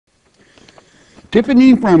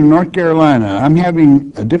Tiffany from North Carolina. I'm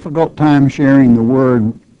having a difficult time sharing the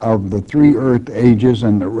word of the three earth ages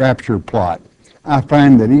and the rapture plot. I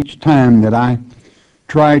find that each time that I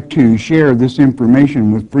try to share this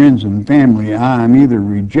information with friends and family, I am either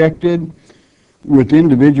rejected, with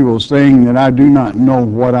individuals saying that I do not know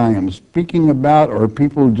what I am speaking about, or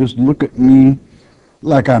people just look at me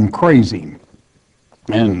like I'm crazy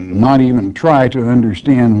and not even try to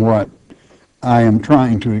understand what I am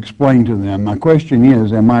trying to explain to them. My question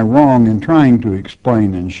is, am I wrong in trying to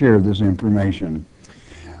explain and share this information?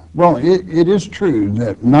 Well, it is true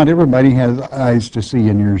that not everybody has eyes to see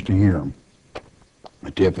and ears to hear,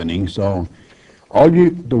 Tiffany. So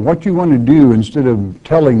what you want to do, instead of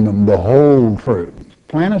telling them the whole truth,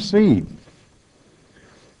 plant a seed.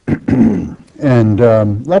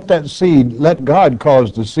 And let God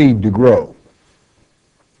cause the seed to grow.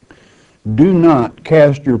 Do not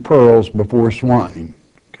cast your pearls before swine,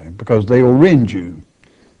 okay, because they will rend you.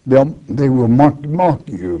 They will mock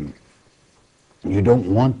you. You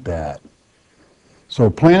don't want that.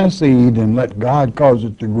 So plant a seed and let God cause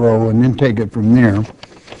it to grow, and then take it from there.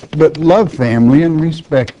 But love family and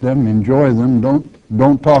respect them, enjoy them.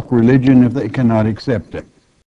 Don't talk religion if they cannot accept it.